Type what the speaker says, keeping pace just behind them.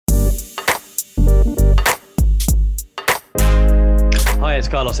it's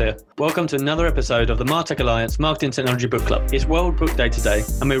Carlos here. Welcome to another episode of the Martech Alliance Marketing Technology Book Club. It's World Book Day today,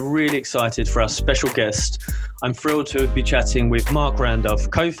 and we're really excited for our special guest. I'm thrilled to be chatting with Marc Randolph,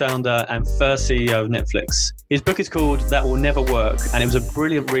 co-founder and first CEO of Netflix. His book is called That Will Never Work, and it was a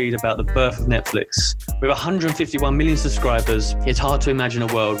brilliant read about the birth of Netflix. With 151 million subscribers, it's hard to imagine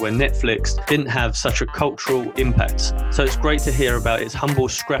a world where Netflix didn't have such a cultural impact. So it's great to hear about its humble,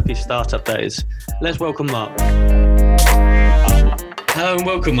 scrappy startup days. Let's welcome Marc. Hello and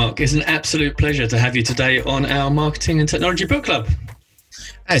welcome, Marc. It's an absolute pleasure to have you today on our Marketing and Technology Book Club.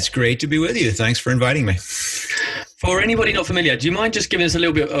 It's great to be with you. Thanks for inviting me. For anybody not familiar, do you mind just giving us a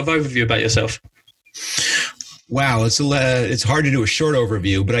little bit of overview about yourself? Wow, it's hard to do a short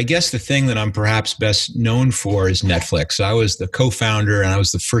overview, but I guess the thing that I'm perhaps best known for is Netflix. I was the co-founder and I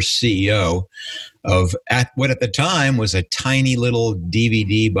was the first CEO of what at the time was a tiny little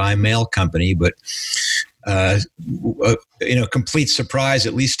DVD by mail company, but complete surprise,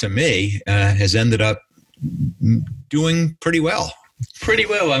 at least to me, has ended up doing pretty well. Pretty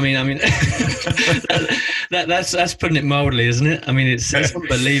well. I mean, that's putting it mildly, isn't it? I mean, it's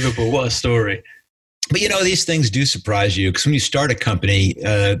unbelievable. What a story. But, these things do surprise you because when you start a company,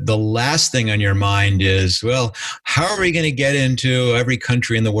 the last thing on your mind is, well, how are we going to get into every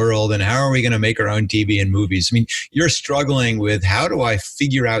country in the world and how are we going to make our own TV and movies? I mean, you're struggling with how do I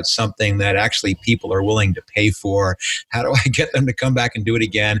figure out something that actually people are willing to pay for? How do I get them to come back and do it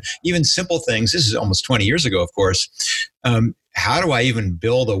again? Even simple things. This is almost 20 years ago, of course. How do I even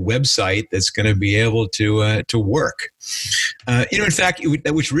build a website that's going to be able to work? In fact,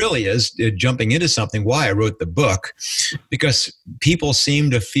 which really is jumping into something why I wrote the book, because people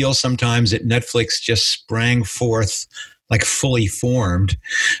seem to feel sometimes that Netflix just sprang forth like fully formed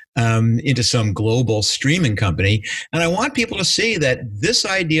into some global streaming company. And I want people to see that this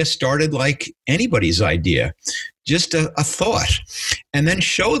idea started like anybody's idea. Just a thought, and then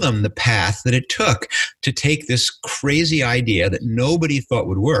show them the path that it took to take this crazy idea that nobody thought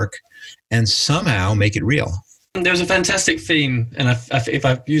would work and somehow make it real. There's a fantastic theme, and if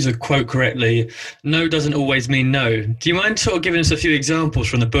I use a quote correctly, no doesn't always mean no. Do you mind sort of giving us a few examples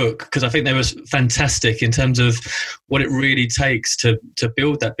from the book? Because I think they were fantastic in terms of what it really takes to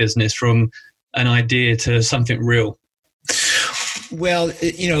build that business from an idea to something real. Well,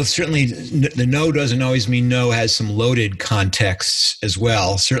 certainly the no doesn't always mean no has some loaded contexts as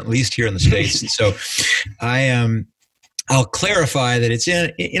well, certainly at least here in the States. And so I'll clarify that it's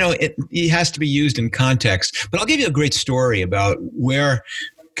it has to be used in context, but I'll give you a great story about where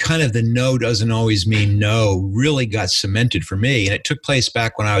kind of the no doesn't always mean no really got cemented for me. And it took place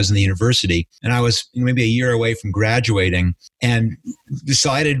back when I was in the university and I was maybe a year away from graduating and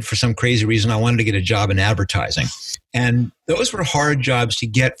decided for some crazy reason I wanted to get a job in advertising. And those were hard jobs to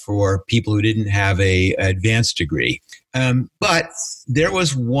get for people who didn't have an advanced degree. But there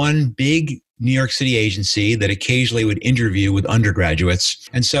was one big New York City agency that occasionally would interview with undergraduates.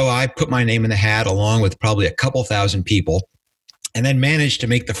 And so I put my name in the hat along with probably a couple thousand people, and then managed to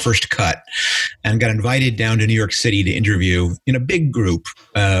make the first cut and got invited down to New York City to interview in a big group.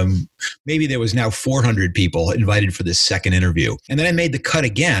 Maybe there was now 400 people invited for this second interview. And then I made the cut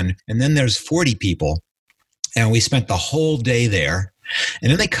again, and then there's 40 people. And we spent the whole day there. And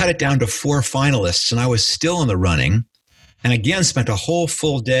then they cut it down to 4 finalists, and I was still in the running. And again, spent a whole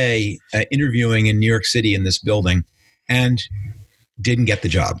full day interviewing in New York City in this building and didn't get the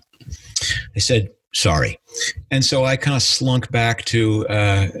job. They said, sorry. And so I kind of slunk back to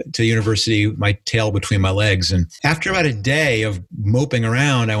university with my tail between my legs. And after about a day of moping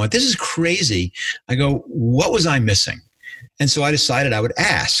around, I went, this is crazy. I go, what was I missing? And so I decided I would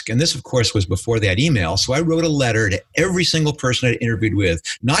ask. And this, of course, was before they had email. So I wrote a letter to every single person I'd interviewed with,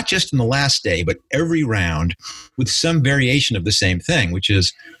 not just in the last day, but every round with some variation of the same thing, which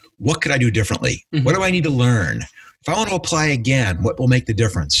is, what could I do differently? Mm-hmm. What do I need to learn? If I want to apply again, what will make the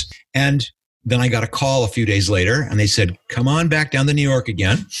difference? And then I got a call a few days later, and they said, come on back down to New York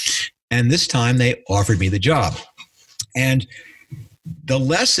again. And this time they offered me the job. And the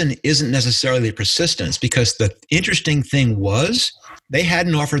lesson isn't necessarily the persistence, because the interesting thing was they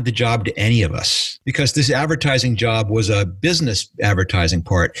hadn't offered the job to any of us, because this advertising job was a business advertising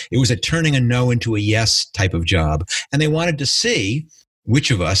part. It was a turning a no into a yes type of job. And they wanted to see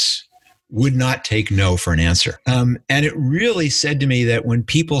which of us would not take no for an answer. And it really said to me that when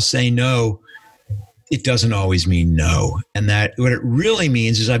people say no, it doesn't always mean no. And that what it really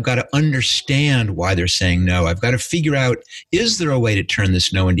means is I've got to understand why they're saying no. I've got to figure out, is there a way to turn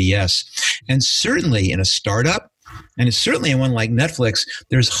this no into yes? And certainly in a startup, and it's certainly in one like Netflix,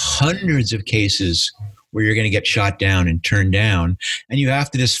 there's hundreds of cases where you're going to get shot down and turned down. And you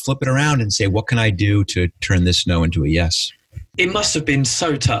have to just flip it around and say, what can I do to turn this no into a yes? It must have been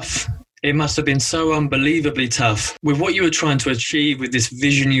so tough. It must have been so unbelievably tough. With what you were trying to achieve, with this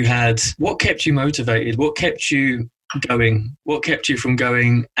vision you had, what kept you motivated? What kept you going? What kept you from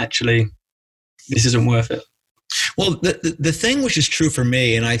going, actually, this isn't worth it? Well, the thing which is true for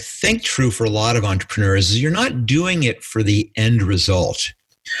me, and I think true for a lot of entrepreneurs, is you're not doing it for the end result.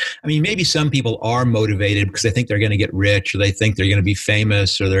 I mean, maybe some people are motivated because they think they're going to get rich, or they think they're going to be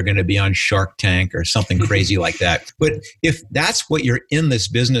famous, or they're going to be on Shark Tank or something crazy like that. But if that's what you're in this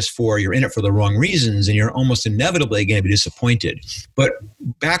business for, you're in it for the wrong reasons, and you're almost inevitably going to be disappointed. But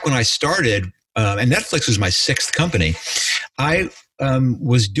back when I started, and Netflix was my 6th company, I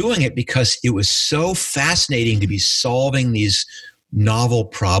was doing it because it was so fascinating to be solving these novel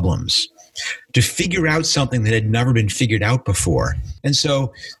problems, to figure out something that had never been figured out before. And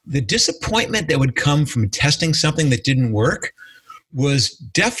so the disappointment that would come from testing something that didn't work was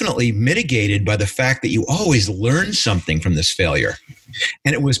definitely mitigated by the fact that you always learn something from this failure.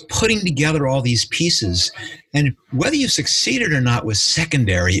 And it was putting together all these pieces. And whether you succeeded or not was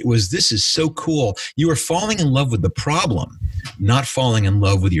secondary. It was, this is so cool. You were falling in love with the problem, not falling in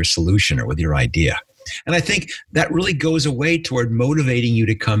love with your solution or with your idea. And I think that really goes away toward motivating you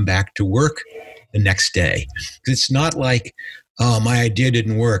to come back to work the next day. Because it's not like, oh, my idea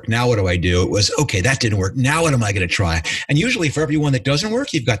didn't work. Now what do I do? It was, okay, that didn't work. Now what am I going to try? And usually for every one that doesn't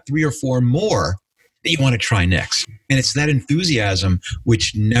work, you've got 3 or 4 more that you want to try next. And it's that enthusiasm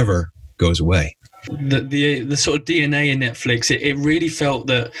which never goes away. The sort of DNA in Netflix, it really felt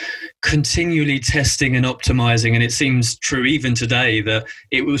that continually testing and optimizing, and it seems true even today, that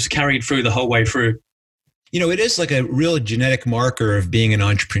it was carried through the whole way through. You know, it is like a real genetic marker of being an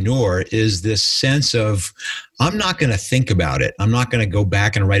entrepreneur, is this sense of, I'm not going to think about it. I'm not going to go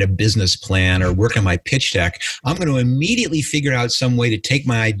back and write a business plan or work on my pitch deck. I'm going to immediately figure out some way to take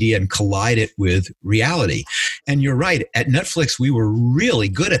my idea and collide it with reality. And you're right. At Netflix, we were really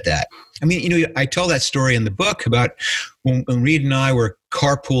good at that. I mean, you know, I tell that story in the book about when Reed and I were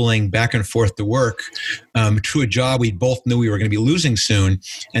carpooling back and forth to work to a job we both knew we were going to be losing soon,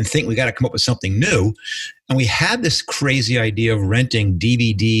 and think we got to come up with something new. And we had this crazy idea of renting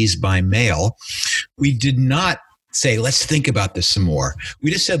DVDs by mail. We did not say, let's think about this some more.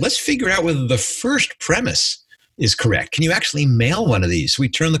 We just said, let's figure out whether the first premise is correct. Can you actually mail one of these? So we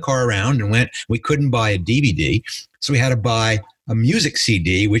turned the car around and we couldn't buy a DVD. So we had to buy a music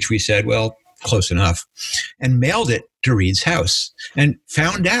CD, which we said, well, close enough, and mailed it to Reed's house, and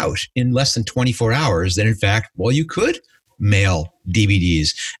found out in less than 24 hours that, in fact, well, you could mail DVDs.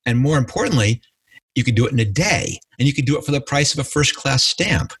 And more importantly, you could do it in a day, and you could do it for the price of a first-class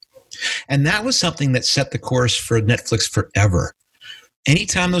stamp. And that was something that set the course for Netflix forever.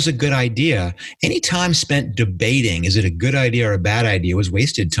 Anytime there was a good idea, any time spent debating, is it a good idea or a bad idea, was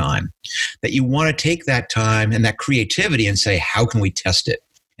wasted time. That you want to take that time and that creativity and say, how can we test it?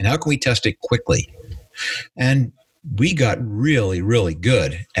 And how can we test it quickly? And we got really, really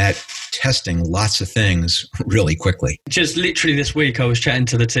good at testing lots of things really quickly. Just literally this week, I was chatting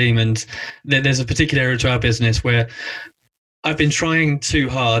to the team, and there's a particular area to our business where I've been trying too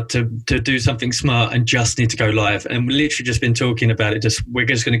hard to do something smart and just need to go live. And we've literally just been talking about it. We're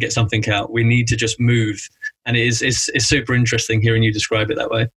just going to get something out. We need to just move. And it's super interesting hearing you describe it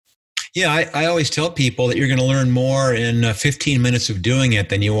that way. Yeah, I always tell people that you're going to learn more in 15 minutes of doing it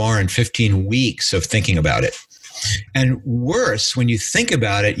than you are in 15 weeks of thinking about it. And worse, when you think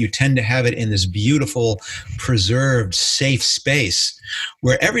about it, you tend to have it in this beautiful, preserved, safe space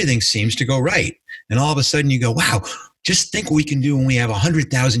where everything seems to go right. And all of a sudden you go, wow, just think what we can do when we have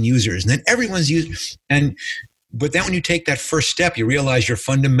 100,000 users. And then everyone's used. But then when you take that first step, you realize your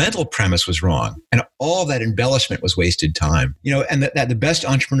fundamental premise was wrong. And all that embellishment was wasted time. You know, and that the best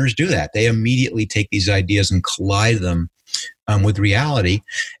entrepreneurs do that. They immediately take these ideas and collide them with reality.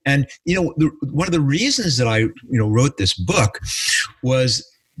 And, you know, one of the reasons that I, wrote this book was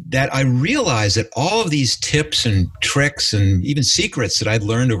that I realized that all of these tips and tricks and even secrets that I'd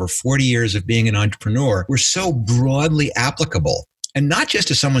learned over 40 years of being an entrepreneur were so broadly applicable. And not just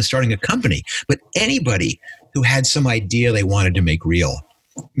to someone starting a company, but anybody who had some idea they wanted to make real.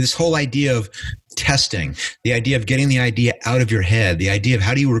 This whole idea of testing, the idea of getting the idea out of your head, the idea of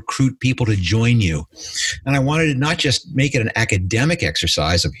how do you recruit people to join you. And I wanted to not just make it an academic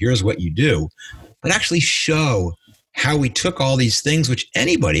exercise of here's what you do, but actually show how we took all these things, which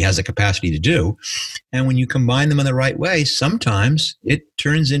anybody has a capacity to do. And when you combine them in the right way, sometimes it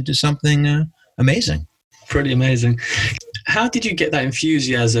turns into something amazing. Pretty amazing. How did you get that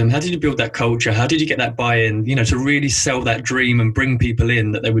enthusiasm? How did you build that culture? How did you get that buy-in, to really sell that dream and bring people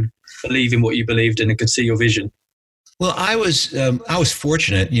in that they would believe in what you believed in and could see your vision? Well, I was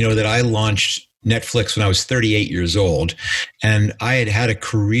fortunate, that I launched Netflix when I was 38 years old, and I had had a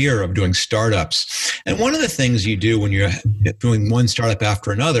career of doing startups. And one of the things you do when you're doing one startup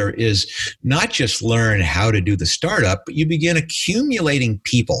after another is not just learn how to do the startup, but you begin accumulating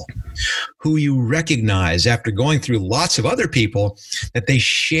people who you recognize after going through lots of other people that they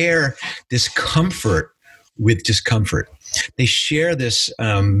share this comfort with discomfort. They share this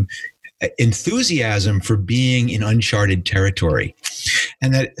enthusiasm for being in uncharted territory.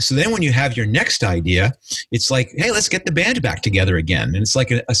 And so then when you have your next idea, it's like, hey, let's get the band back together again. And it's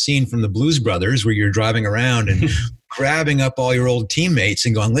like a scene from the Blues Brothers where you're driving around and grabbing up all your old teammates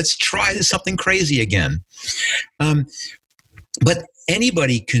and going, let's try something crazy again. But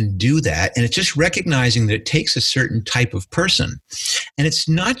anybody can do that. And it's just recognizing that it takes a certain type of person. And it's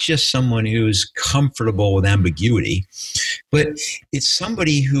not just someone who's comfortable with ambiguity, but it's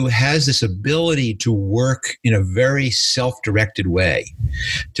somebody who has this ability to work in a very self-directed way,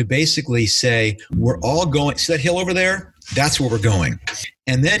 to basically say, we're all going, see that hill over there? That's where we're going.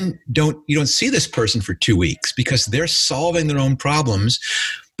 And then you don't see this person for 2 weeks because they're solving their own problems,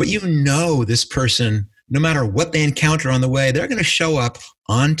 but you know this person, no matter what they encounter on the way, they're going to show up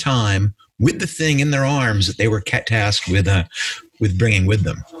on time with the thing in their arms that they were tasked with bringing with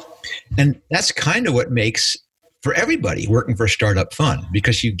them. And that's kind of what makes, for everybody, working for a startup fun,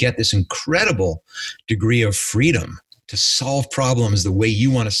 because you get this incredible degree of freedom to solve problems the way you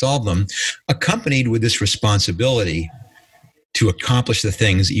want to solve them, accompanied with this responsibility to accomplish the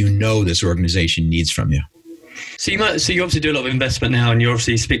things that you know this organization needs from you. So you obviously do a lot of investment now, and you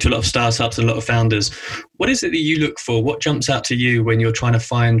obviously speak to a lot of startups and a lot of founders. What is it that you look for? What jumps out to you when you're trying to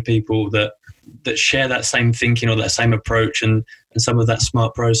find people that share that same thinking or that same approach and some of that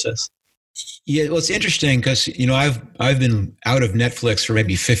smart process? Yeah, well, it's interesting because, I've been out of Netflix for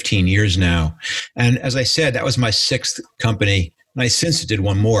maybe 15 years now. And as I said, that was my sixth company. And I since did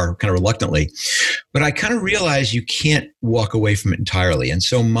one more kind of reluctantly. But I kind of realized you can't walk away from it entirely. And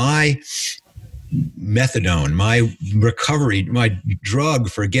so my methadone, my recovery, my drug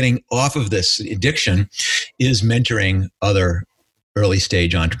for getting off of this addiction is mentoring other early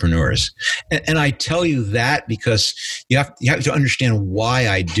stage entrepreneurs. And I tell you that because you have to understand why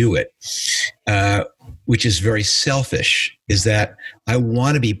I do it, which is very selfish, is that I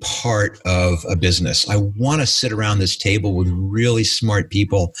want to be part of a business. I want to sit around this table with really smart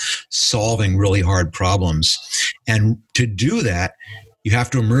people solving really hard problems. And to do that, you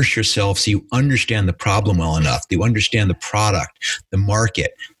have to immerse yourself so you understand the problem well enough. You understand the product, the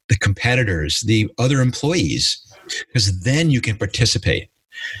market, the competitors, the other employees, because then you can participate.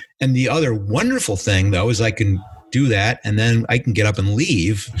 And the other wonderful thing, though, is I can do that, and then I can get up and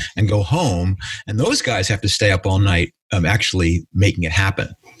leave and go home, and those guys have to stay up all night actually making it happen.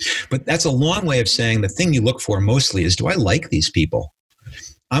 But that's a long way of saying the thing you look for mostly is, do I like these people?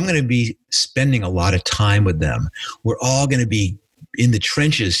 I'm going to be spending a lot of time with them. We're all going to be in the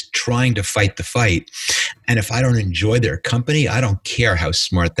trenches trying to fight the fight. And if I don't enjoy their company, I don't care how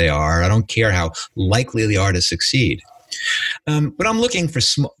smart they are. I don't care how likely they are to succeed. But I'm looking for,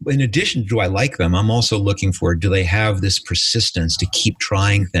 in addition to do I like them, I'm also looking for, do they have this persistence to keep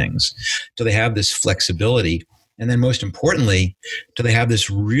trying things? Do they have this flexibility? And then most importantly, do they have this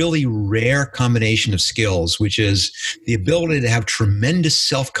really rare combination of skills, which is the ability to have tremendous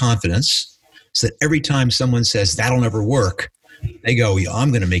self-confidence so that every time someone says, that'll never work, they go, yeah, I'm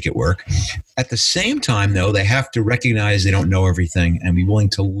going to make it work. At the same time, though, they have to recognize they don't know everything and be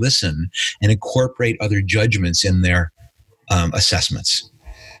willing to listen and incorporate other judgments in their assessments.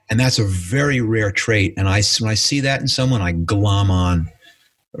 And that's a very rare trait. And when I see that in someone, I glom on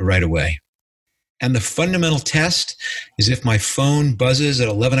right away. And the fundamental test is if my phone buzzes at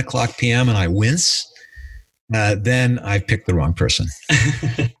 11 o'clock p.m. and I wince, then I picked the wrong person.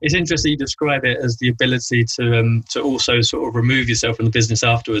 It's interesting you describe it as the ability to also sort of remove yourself from the business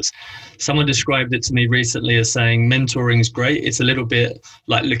afterwards. Someone described it to me recently as saying mentoring is great. It's a little bit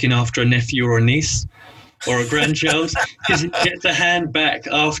like looking after a nephew or a niece or a grandchild, because you get the hand back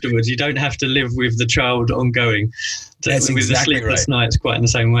afterwards. You don't have to live with the child ongoing. That's with exactly the sleepless right. nights, quite in the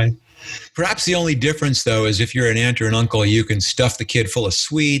same way. Perhaps the only difference, though, is if you're an aunt or an uncle, you can stuff the kid full of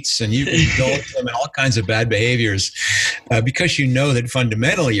sweets and you can indulge them in all kinds of bad behaviors because you know that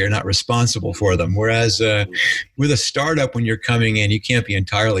fundamentally you're not responsible for them. Whereas with a startup, when you're coming in, you can't be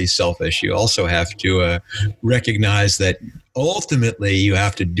entirely selfish. You also have to recognize that ultimately you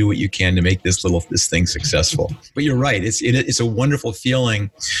have to do what you can to make this thing successful. But you're right. It's a wonderful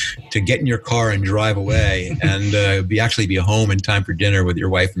feeling to get in your car and drive away and be home in time for dinner with your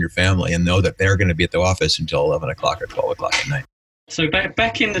wife and your family and know that they're going to be at the office until 11 o'clock or 12 o'clock at night. So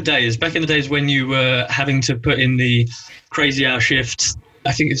back in the days when you were having to put in the crazy hour shifts,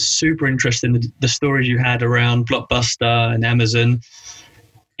 I think it's super interesting, the stories you had around Blockbuster and Amazon.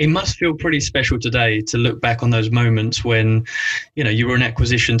 It must feel pretty special today to look back on those moments when, you were an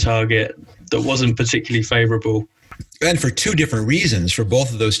acquisition target that wasn't particularly favorable. And for two different reasons, for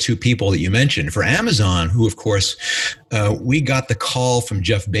both of those two people that you mentioned. For Amazon, who, of course, we got the call from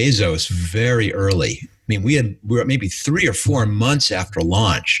Jeff Bezos very early. I mean, we were maybe 3 or 4 months after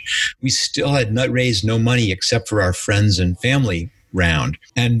launch. We still had not raised no money except for our friends and family round.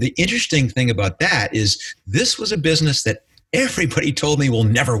 And the interesting thing about that is this was a business that everybody told me will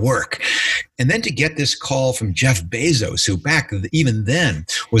never work. And then to get this call from Jeff Bezos, who back even then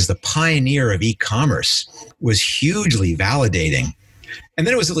was the pioneer of e-commerce, was hugely validating. And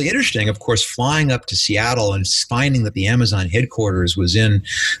then it was really interesting, of course, flying up to Seattle and finding that the Amazon headquarters was in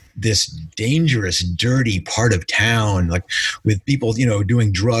this dangerous, dirty part of town, like with people,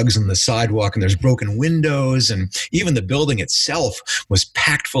 doing drugs on the sidewalk, and there's broken windows, and even the building itself was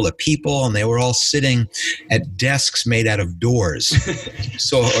packed full of people, and they were all sitting at desks made out of doors,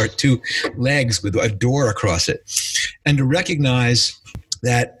 or 2 legs with a door across it. And to recognize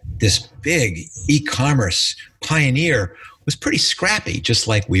that this big e-commerce pioneer was pretty scrappy, just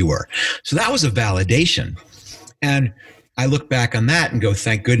like we were. So that was a validation. And I look back on that and go,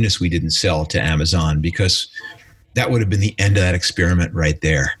 thank goodness we didn't sell to Amazon, because that would have been the end of that experiment right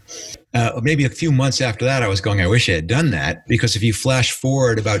there. Maybe a few months after that, I was going, I wish I had done that, because if you flash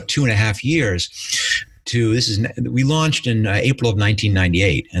forward about 2.5 years to we launched in April of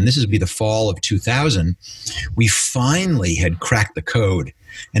 1998, and this would be the fall of 2000. We finally had cracked the code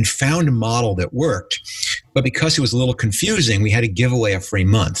and found a model that worked. But because it was a little confusing, we had to give away a free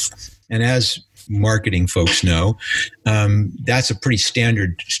month. And as marketing folks know, that's a pretty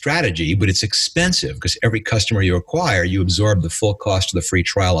standard strategy, but it's expensive because every customer you acquire, you absorb the full cost of the free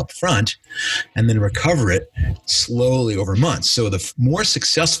trial up front and then recover it slowly over months. So the more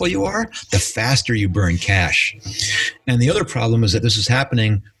successful you are, the faster you burn cash. And the other problem is that this was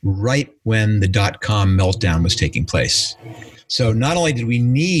happening right when the dot-com meltdown was taking place. So not only did we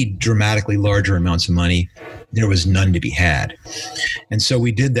need dramatically larger amounts of money, there was none to be had. And so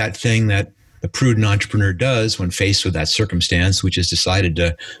we did that thing that the prudent entrepreneur does when faced with that circumstance, which is decided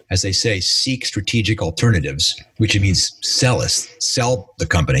to, as they say, seek strategic alternatives, which means sell the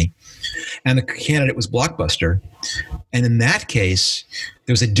company. And the candidate was Blockbuster. And in that case,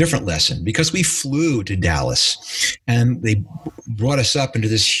 there was a different lesson, because we flew to Dallas and they brought us up into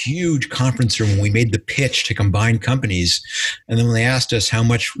this huge conference room when we made the pitch to combine companies. And then when they asked us how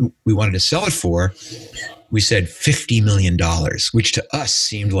much we wanted to sell it for, we said $50 million, which to us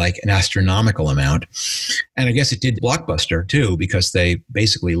seemed like an astronomical amount. And I guess it did Blockbuster too, because they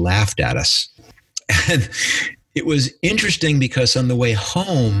basically laughed at us. And it was interesting because on the way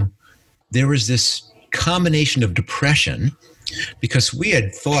home, there was this combination of depression, because we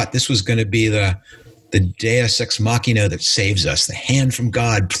had thought this was going to be the deus ex machina that saves us, the hand from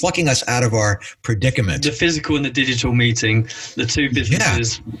God, plucking us out of our predicament. The physical and the digital meeting, the two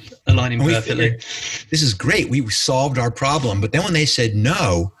businesses aligning perfectly. This is great. We solved our problem. But then when they said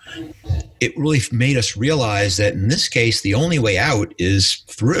no, it really made us realize that in this case, the only way out is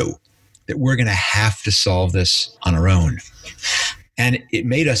through, that we're going to have to solve this on our own. And it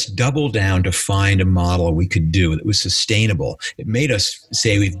made us double down to find a model we could do that was sustainable. It made us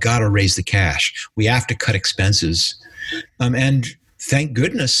say, we've got to raise the cash. We have to cut expenses. And thank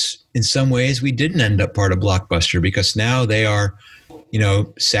goodness, in some ways, we didn't end up part of Blockbuster, because now they are,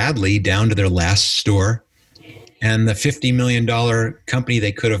 sadly, down to their last store. And the $50 million company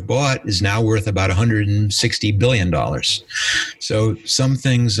they could have bought is now worth about $160 billion. So some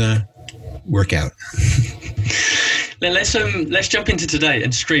things work out. Let's jump into today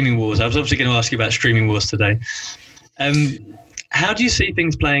and streaming wars. I was obviously going to ask you about streaming wars today. How do you see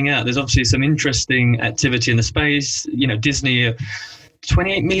things playing out? There's obviously some interesting activity in the space. Disney,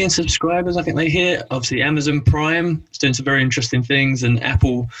 28 million subscribers, I think they hit. Obviously, Amazon Prime is doing some very interesting things, and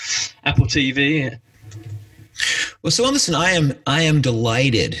Apple TV. Well, so listen, I am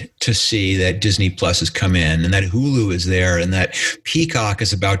delighted to see that Disney Plus has come in, and that Hulu is there, and that Peacock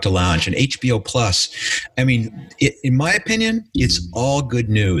is about to launch, and HBO Plus. I mean, in my opinion, it's all good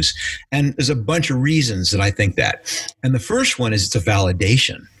news. And there's a bunch of reasons that I think that. And the first one is it's a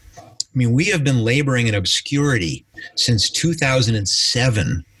validation. I mean, we have been laboring in obscurity since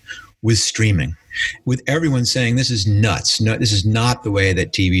 2007 with streaming, with everyone saying this is nuts. No, this is not the way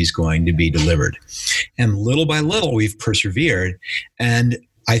that TV is going to be delivered. And little by little, we've persevered. And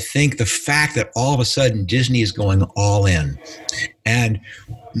I think the fact that all of a sudden Disney is going all in, and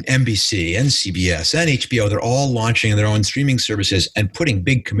NBC and CBS and HBO, they're all launching their own streaming services and putting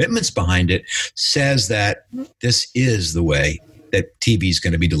big commitments behind it, says that this is the way that TV is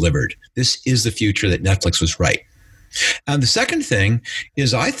going to be delivered. This is the future, that Netflix was right. And the second thing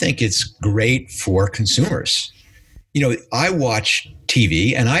is, I think it's great for consumers. I watch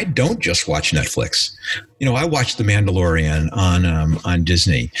TV, and I don't just watch Netflix. I watch The Mandalorian on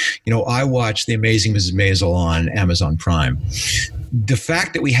Disney. I watch The Amazing Mrs. Maisel on Amazon Prime. The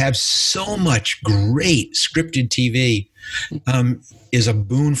fact that we have so much great scripted TV is a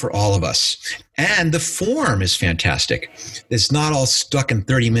boon for all of us. And the form is fantastic. It's not all stuck in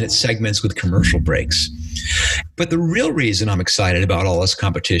 30-minute segments with commercial breaks. But the real reason I'm excited about all this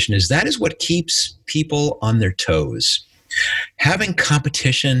competition is that is what keeps people on their toes. Having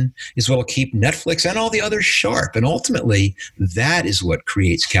competition is what will keep Netflix and all the others sharp. And ultimately, that is what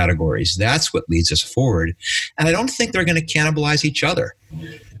creates categories. That's what leads us forward. And I don't think they're going to cannibalize each other.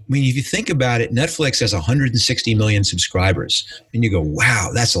 I mean, if you think about it, Netflix has 160 million subscribers. And you go, wow,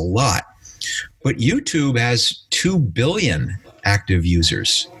 that's a lot. But YouTube has 2 billion active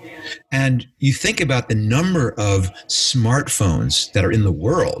users. And you think about the number of smartphones that are in the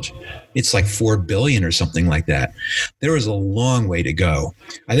world, it's like 4 billion or something like that. There is a long way to go.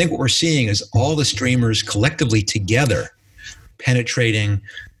 I think what we're seeing is all the streamers collectively together penetrating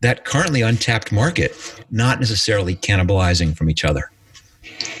that currently untapped market, not necessarily cannibalizing from each other.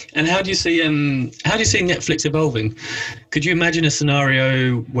 And how do you see Netflix evolving? Could you imagine a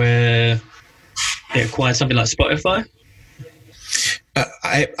scenario where it acquired something like Spotify?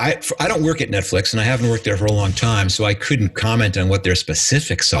 I don't work at Netflix, and I haven't worked there for a long time, so I couldn't comment on what their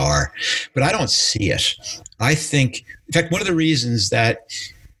specifics are, but I don't see it. I think, in fact, one of the reasons that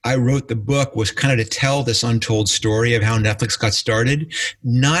I wrote the book was kind of to tell this untold story of how Netflix got started,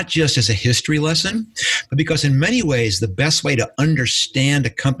 not just as a history lesson, but because in many ways, the best way to understand a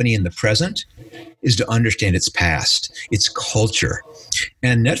company in the present is to understand its past, its culture.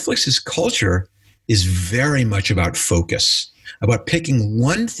 And Netflix's culture is very much about focus, about picking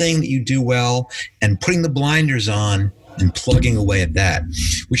one thing that you do well and putting the blinders on and plugging away at that,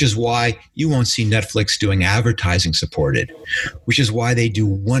 which is why you won't see Netflix doing advertising supported, which is why they do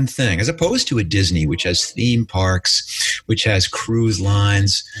one thing, as opposed to a Disney, which has theme parks, which has cruise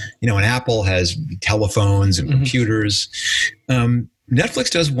lines, and Apple has telephones and computers. Netflix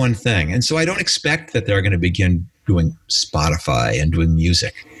does one thing. And so I don't expect that they're going to begin doing Spotify and doing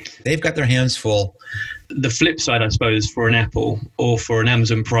music. They've got their hands full. The flip side, I suppose, for an Apple or for an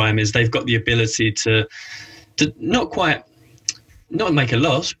Amazon Prime is they've got the ability to not make a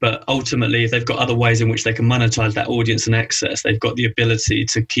loss, but ultimately, if they've got other ways in which they can monetize that audience and access, they've got the ability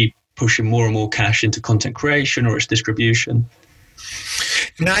to keep pushing more and more cash into content creation or its distribution.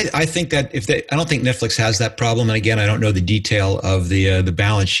 And I think that I don't think Netflix has that problem. And again, I don't know the detail of the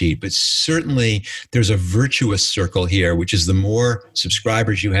balance sheet, but certainly there's a virtuous circle here, which is the more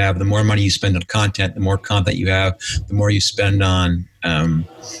subscribers you have, the more money you spend on content, the more content you have, the more you spend on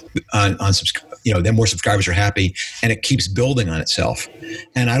then more subscribers are happy, and it keeps building on itself.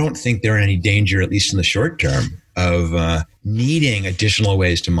 And I don't think they're in any danger, at least in the short term, of needing additional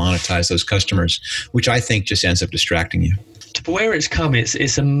ways to monetize those customers, which I think just ends up distracting you. To where it's come,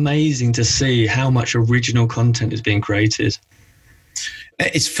 it's amazing to see how much original content is being created.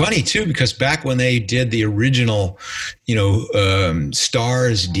 It's funny, too, because back when they did the original,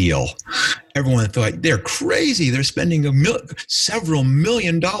 Stars deal, everyone thought they're crazy. They're spending several $1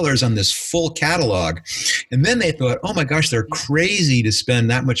 million on this full catalog. And then they thought, oh, my gosh, they're crazy to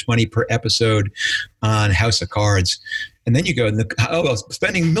spend that much money per episode on House of Cards. And then you go,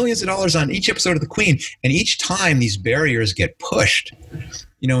 spending millions of dollars on each episode of The Queen. And each time these barriers get pushed.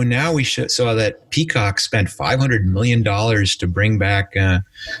 Now we saw that Peacock spent $500 million to bring back,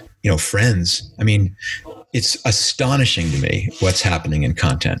 Friends. I mean, it's astonishing to me what's happening in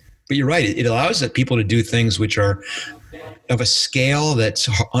content. But you're right. It allows people to do things which are of a scale that's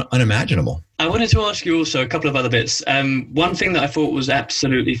unimaginable. I wanted to ask you also a couple of other bits. One thing that I thought was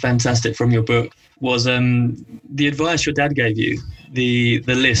absolutely fantastic from your book was the advice your dad gave you, the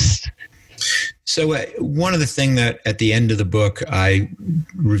list. So one of the things that at the end of the book I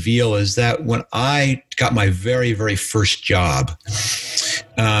reveal is that when I got my very, very first job,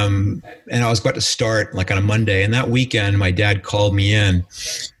 and I was about to start like on a Monday, and that weekend my dad called me in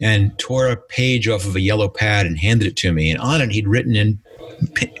and tore a page off of a yellow pad and handed it to me. And on it, he'd written in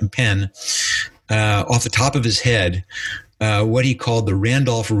pen off the top of his head what he called the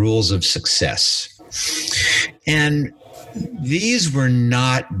Randolph rules of success. And these were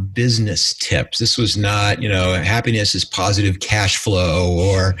not business tips. This was not, happiness is positive cash flow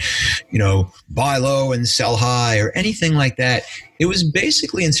or, buy low and sell high or anything like that. It was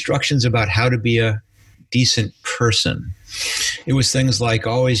basically instructions about how to be a decent person. It was things like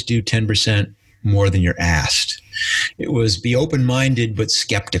always do 10% more than you're asked. It was be open-minded but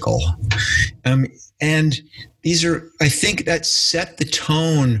skeptical. And these are, I think that set the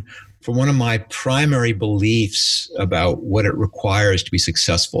tone for one of my primary beliefs about what it requires to be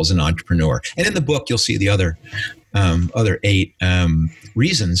successful as an entrepreneur. And in the book, you'll see the other 8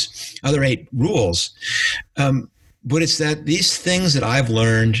 reasons, other 8 rules. But it's that these things that I've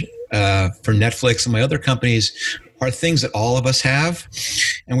learned for Netflix and my other companies are things that all of us have.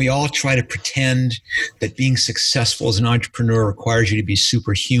 And we all try to pretend that being successful as an entrepreneur requires you to be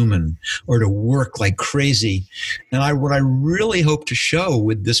superhuman or to work like crazy. And what I really hope to show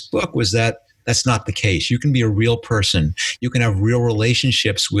with this book was that that's not the case. You can be a real person. You can have real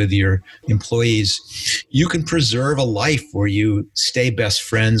relationships with your employees. You can preserve a life where you stay best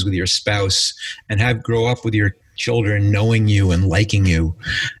friends with your spouse and grow up with your children knowing you and liking you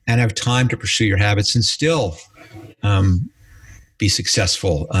and have time to pursue your habits and still be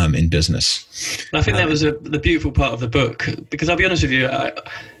successful in business. I think that was the beautiful part of the book, because I'll be honest with you,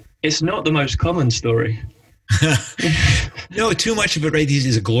 it's not the most common story. No, too much of it, right?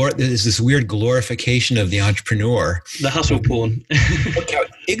 There's this weird glorification of the entrepreneur. The hustle porn.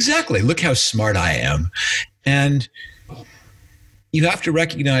 Exactly. Look how smart I am. And you have to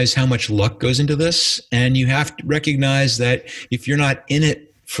recognize how much luck goes into this. And you have to recognize that if you're not in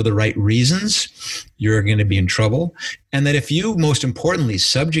it for the right reasons, you're going to be in trouble. And that if you, most importantly,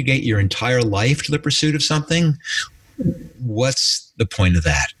 subjugate your entire life to the pursuit of something, what's the point of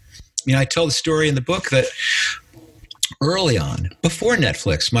that? I tell the story in the book that early on, before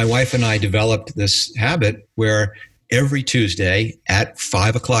Netflix, my wife and I developed this habit where every Tuesday at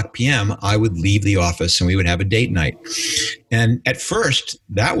 5:00 p.m., I would leave the office and we would have a date night. And at first,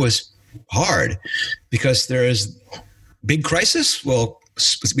 that was hard because there is big crisis. Well,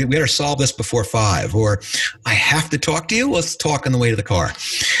 we better solve this before 5, or I have to talk to you. Let's talk on the way to the car.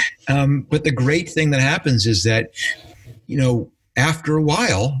 But the great thing that happens is that, after a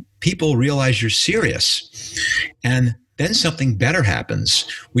while, people realize you're serious. And then something better happens,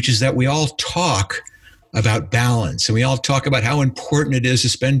 which is that we all talk about balance and we all talk about how important it is to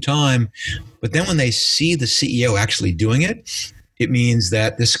spend time. But then when they see the CEO actually doing it, it means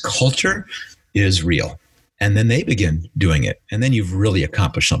that this culture is real. And then they begin doing it. And then you've really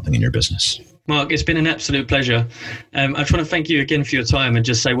accomplished something in your business. Marc, it's been an absolute pleasure. I just want to thank you again for your time and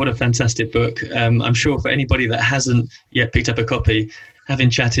just say what a fantastic book. I'm sure for anybody that hasn't yet picked up a copy, having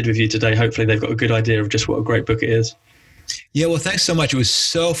chatted with you today, hopefully they've got a good idea of just what a great book it is. Yeah, well, thanks so much. It was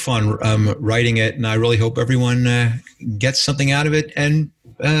so fun writing it, and I really hope everyone gets something out of it and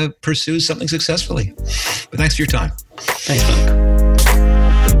pursues something successfully. But thanks for your time. Thanks, Marc.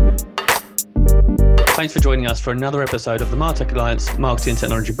 Thanks for joining us for another episode of the Martech Alliance Marketing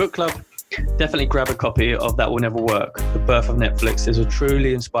Technology Book Club. Definitely grab a copy of That Will Never Work. The Birth of Netflix is a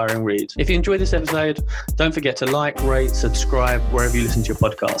truly inspiring read. If you enjoyed this episode, don't forget to like, rate, subscribe wherever you listen to your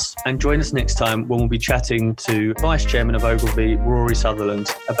podcasts. And join us next time when we'll be chatting to Vice Chairman of Ogilvy, Rory Sutherland,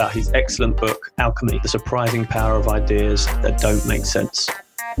 about his excellent book, Alchemy, The Surprising Power of Ideas That Don't Make Sense.